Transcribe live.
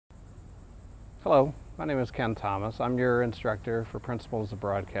Hello, my name is Ken Thomas. I'm your instructor for Principles of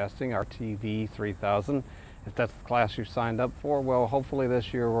Broadcasting, RTV 3000. If that's the class you signed up for, well, hopefully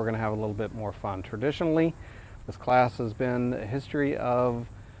this year we're going to have a little bit more fun. Traditionally, this class has been a history of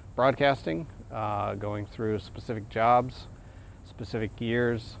broadcasting, going through specific jobs, specific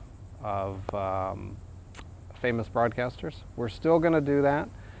years of famous broadcasters. We're still going to do that,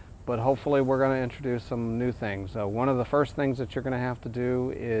 but hopefully we're going to introduce some new things. One of the first things that you're going to have to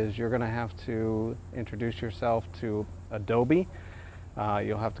do is you're going to have to introduce yourself to Adobe.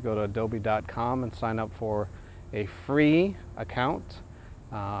 You'll have to go to adobe.com and sign up for a free account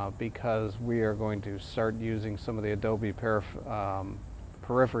because we are going to start using some of the Adobe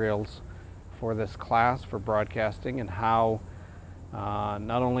peripherals for this class for broadcasting, and how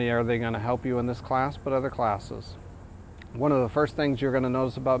not only are they going to help you in this class but other classes. One of the first things you're going to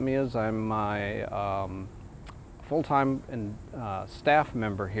notice about me is I'm my full-time staff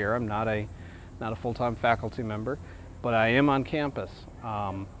member here. I'm not a full-time faculty member, but I am on campus.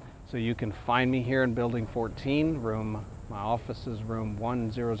 So you can find me here in Building 14, my office is room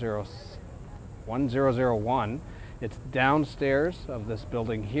 1001. It's downstairs of this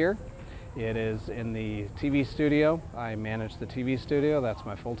building here. It is in the TV studio. I manage the TV studio. That's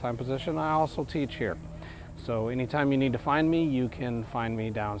my full-time position. I also teach here. So anytime you need to find me, you can find me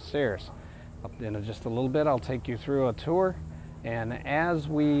downstairs. In just a little bit, I'll take you through a tour, and as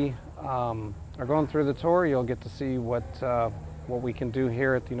we are going through the tour, you'll get to see what we can do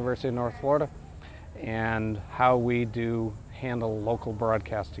here at the University of North Florida and how we do handle local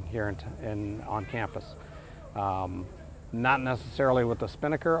broadcasting here on campus. Not necessarily with the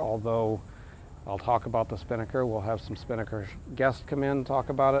Spinnaker, although I'll talk about the Spinnaker. We'll have some Spinnaker guests come in and talk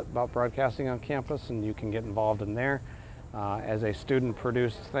about broadcasting on campus, and you can get involved in there as a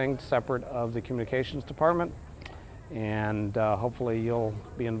student-produced thing separate of the communications department, and hopefully you'll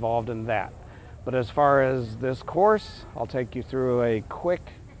be involved in that. But as far as this course, I'll take you through a quick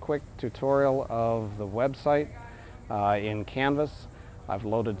tutorial of the website in Canvas. I've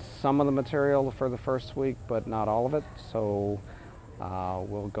loaded some of the material for the first week, but not all of it, so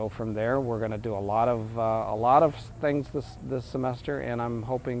we'll go from there. We're going to do a lot of things this semester, and I'm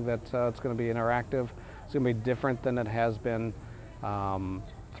hoping that it's going to be interactive. It's going to be different than it has been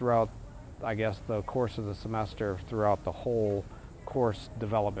throughout, I guess, the course of the semester, throughout the whole course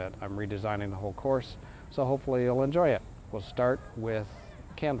development. I'm redesigning the whole course, so hopefully you'll enjoy it. We'll start with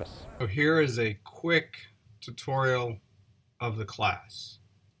Canvas. So here is a quick tutorial of the class.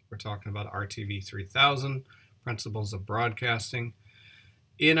 We're talking about RTV 3000, Principles of Broadcasting.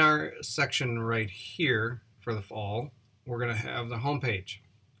 In our section right here for the fall, we're going to have the home page.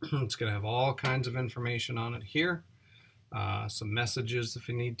 It's going to have all kinds of information on it here, some messages if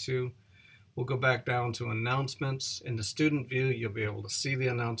you need to. We'll go back down to announcements. In the student view, you'll be able to see the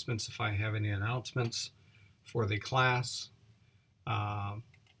announcements if I have any announcements for the class.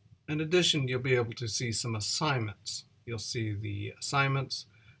 In addition, you'll be able to see some assignments. You'll see the assignments.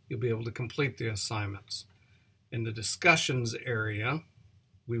 You'll be able to complete the assignments. In the discussions area,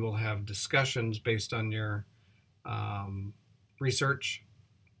 we will have discussions based on your research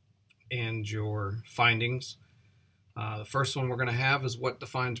and your findings. The first one we're going to have is what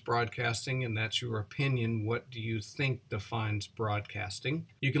defines broadcasting, and that's your opinion. What do you think defines broadcasting?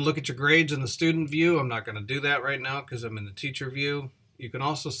 You can look at your grades in the student view. I'm not going to do that right now because I'm in the teacher view. You can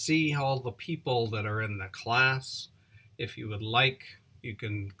also see all the people that are in the class. If you would like, you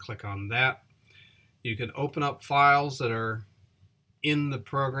can click on that. You can open up files that are in the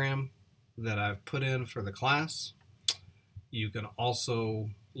program that I've put in for the class. You can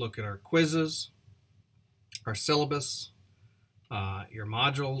also look at our quizzes, our syllabus, your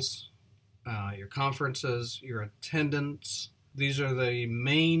modules, your conferences, your attendance. These are the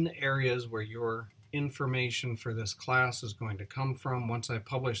main areas where your information for this class is going to come from. Once I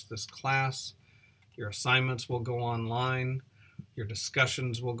publish this class, your assignments will go online. Your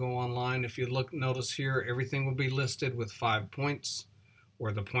discussions will go online. If you notice here, everything will be listed with 5 points,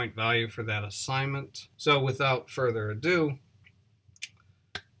 or the point value for that assignment. So without further ado,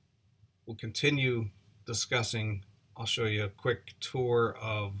 we'll continue discussing. I'll show you a quick tour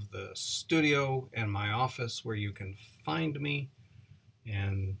of the studio and my office where you can find me,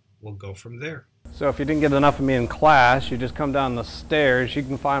 and we'll go from there. So if you didn't get enough of me in class, you just come down the stairs, you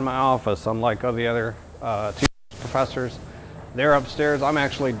can find my office. Unlike all the other professors, they're upstairs. I'm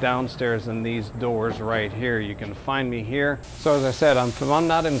actually downstairs in these doors right here. You can find me here. So as I said, if I'm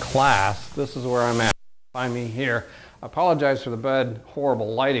not in class, this is where I'm at. Find me here. I apologize for the bad,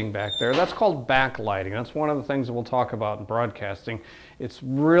 horrible lighting back there. That's called backlighting. That's one of the things that we'll talk about in broadcasting. It's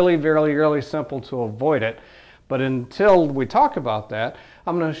really, really simple to avoid it. But until we talk about that,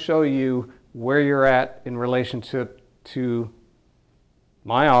 I'm going to show you where you're at in relationship to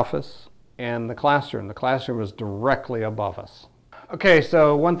my office and the classroom. The classroom is directly above us. Okay,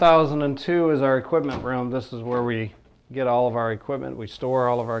 so 1002 is our equipment room. This is where we get all of our equipment. We store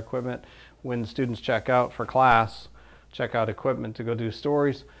all of our equipment. When students check out for class, check out equipment to go do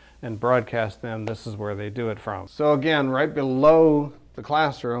stories and broadcast them, this is where they do it from. So again, right below the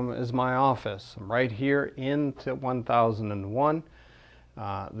classroom is my office. I'm right here into 1001.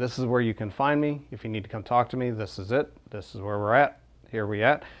 This is where you can find me. If you need to come talk to me, this is it. This is where we're at. Here we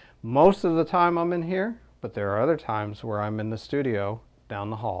at. Most of the time I'm in here, but there are other times where I'm in the studio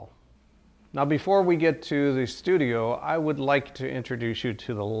down the hall. Now before we get to the studio, I would like to introduce you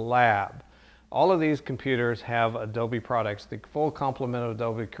to the lab. All of these computers have Adobe products, the full complement of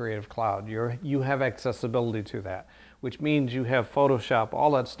Adobe Creative Cloud. You have accessibility to that, which means you have Photoshop,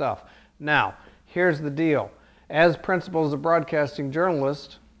 all that stuff. Now, here's the deal. As principals of broadcasting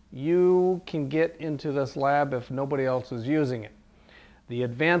journalists, you can get into this lab if nobody else is using it. The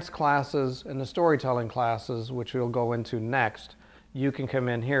advanced classes and the storytelling classes, which we'll go into next, you can come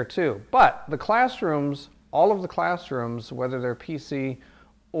in here too. But the classrooms, all of the classrooms, whether they're PC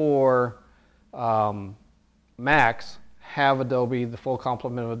or Macs, have Adobe, the full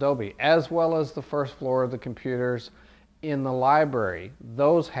complement of Adobe, as well as the first floor of the computers in the library.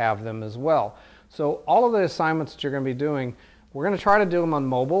 Those have them as well. So all of the assignments that you're going to be doing, we're going to try to do them on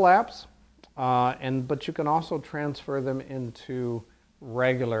mobile apps, but you can also transfer them into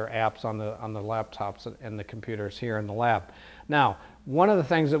regular apps on the laptops and the computers here in the lab. Now, one of the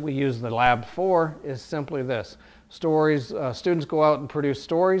things that we use the lab for is simply this. Stories, students go out and produce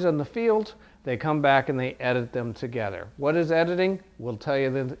stories in the field. They come back and they edit them together. What is editing? We'll tell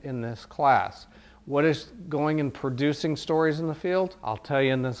you in this class. What is going and producing stories in the field? I'll tell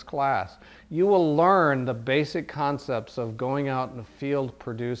you in this class. You will learn the basic concepts of going out in the field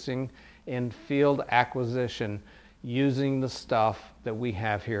producing and field acquisition using the stuff that we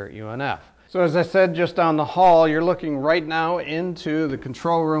have here at UNF. So as I said, just down the hall, you're looking right now into the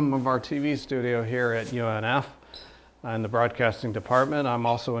control room of our TV studio here at UNF in the broadcasting department. I'm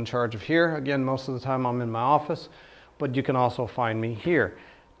also in charge of here. Again, most of the time I'm in my office, but you can also find me here.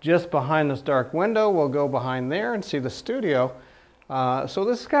 Just behind this dark window, we'll go behind there and see the studio. So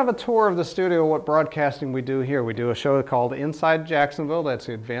this is kind of a tour of the studio, what broadcasting we do here. We do a show called Inside Jacksonville. That's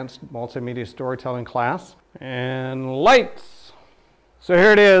the advanced multimedia storytelling class. And lights. So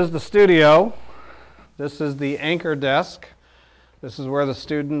here it is, the studio. This is the anchor desk. This is where the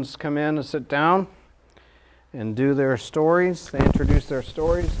students come in and sit down and do their stories. They introduce their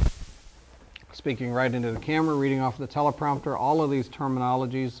stories, speaking right into the camera, reading off the teleprompter. All of these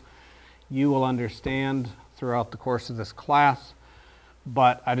terminologies you will understand throughout the course of this class.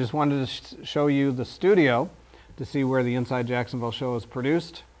 But I just wanted to show you the studio to see where the Inside Jacksonville show is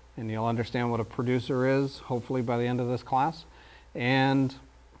produced, and you'll understand what a producer is, hopefully by the end of this class. And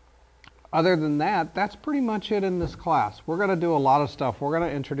other than that, that's pretty much it in this class. We're going to do a lot of stuff. We're going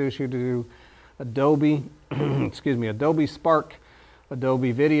to introduce you to Adobe, excuse me, Adobe Spark,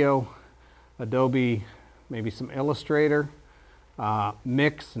 Adobe Video, Adobe, maybe some Illustrator,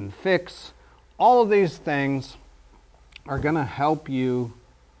 Mix and Fix. All of these things are going to help you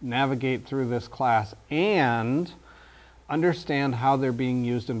navigate through this class and understand how they're being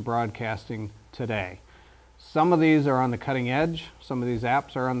used in broadcasting today. Some of these are on the cutting edge. Some of these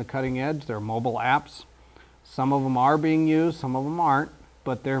apps are on the cutting edge. They're mobile apps. Some of them are being used, some of them aren't,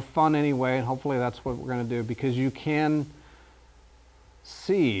 but they're fun anyway, and hopefully that's what we're going to do, because you can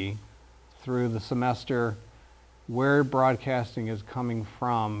see through the semester where broadcasting is coming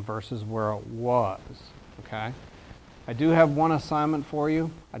from versus where it was, okay? I do have one assignment for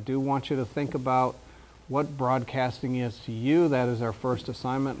you. I do want you to think about what broadcasting is to you. That is our first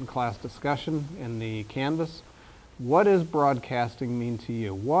assignment in class discussion in the Canvas. What does broadcasting mean to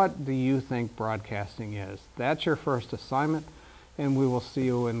you? What do you think broadcasting is? That's your first assignment, and we will see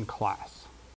you in class.